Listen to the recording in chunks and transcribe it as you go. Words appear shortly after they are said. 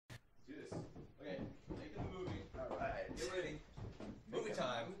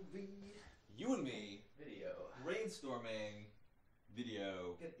brainstorming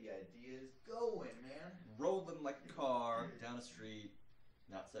video. Get the ideas going, man. Rolling like a car down a street,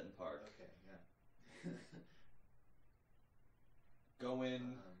 not set in park. Okay, yeah.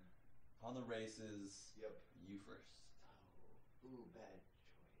 Going on the races. Yep. You first. Oh, ooh, bad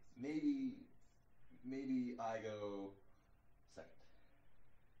choice. Maybe I go second.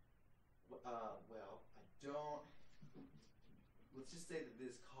 Well, I don't. Let's just say that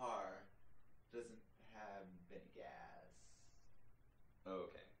this car doesn't have any gas.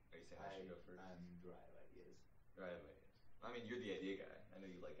 Okay. Are you saying I should go first? I'm dry of ideas. Right away. I mean, you're the idea guy. I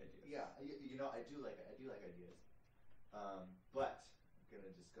know you like ideas. Yeah, you know, I do like ideas. But I'm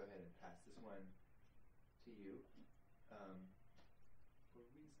gonna just go ahead and pass this one to you. For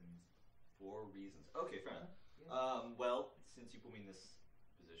reasons. For reasons. Okay, fair enough. Yeah. Well, since you put me in this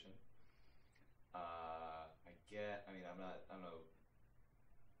position, I mean, I don't know.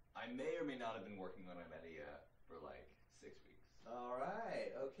 I may or may not have been working on an idea for like 6 weeks. All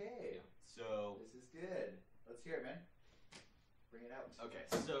right. Okay. Yeah. So this is good. Let's hear it, man. Bring it out. Okay.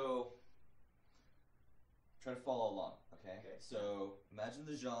 So try to follow along. Okay. Okay. So imagine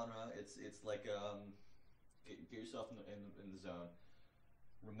the genre. It's like get yourself in the zone.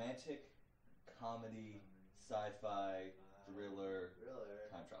 Romantic, comedy, sci-fi, thriller,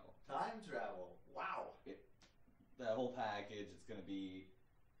 time travel. Time travel. Wow. That whole package. It's gonna be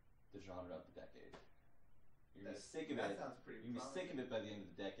the genre of the decade. You're gonna be sick of it. That sounds pretty. You're gonna be sick of it by the end of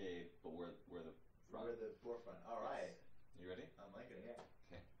the decade, but we're the front. We're the forefront. All right. You ready? I'm liking it. Yeah.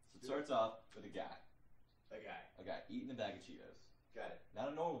 Okay. So it starts off with a guy. A guy. A guy eating a bag of Cheetos. Got it. Not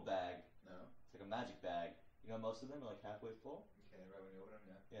a normal bag. No. It's like a magic bag. You know, most of them are like halfway full. Okay, right when you open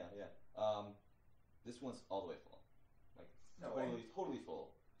them, yeah. Yeah. This one's all the way full. Like totally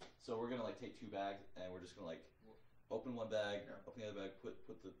full. So we're gonna like take 2 bags and we're just gonna like open one bag, open the other bag,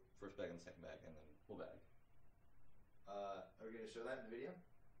 put the first bag in the second bag, and then full bag. Are we gonna show that in the video?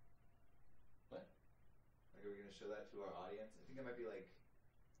 What? Like, are we gonna show that to our audience? I think that might be like.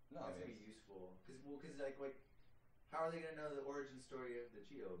 No, that's gonna be useful. Cause like, how are they gonna know the origin story of the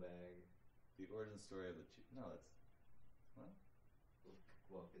Cheeto bag? The origin story of the no, that's what?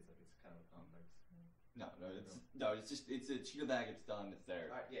 Well, it's kind of complex. No, it's just it's a Cheeto bag. It's done. It's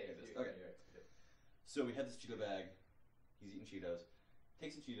there. All right, yeah, okay. You're right. So we had this Cheeto bag. He's eating Cheetos.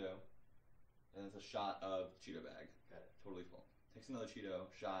 Takes a Cheeto, and it's a shot of the Cheeto bag. Got it. Totally full. Takes another Cheeto,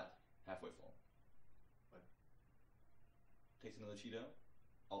 shot, halfway full. What? Takes another Cheeto,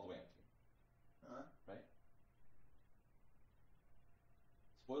 all the way empty. Right?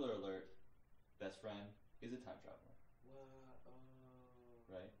 Spoiler alert, best friend is a time traveler. Wow.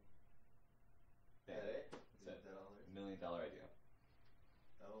 Right? Is that it? That's it. That all $1 million idea.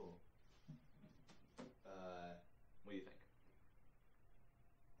 Oh. What do you think?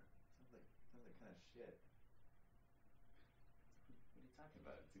 Sounds like kind of shit. What are you talking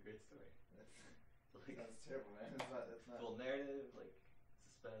about? It's a great story. That sounds terrible, man. That's not. Full narrative, like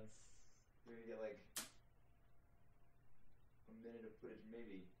suspense. We're gonna get like a minute of footage,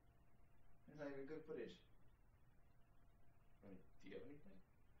 maybe. It's not even good footage. Do you have anything?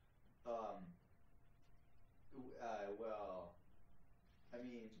 Well, I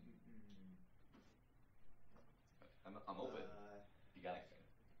mean, I'm open. You got anything?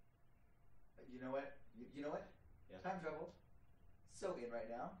 You know what? You know what? Yeah. Time travel. So in right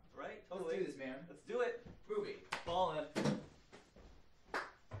now. Right? Totally. Let's do this, man. Let's do it. Movie. Ballin'.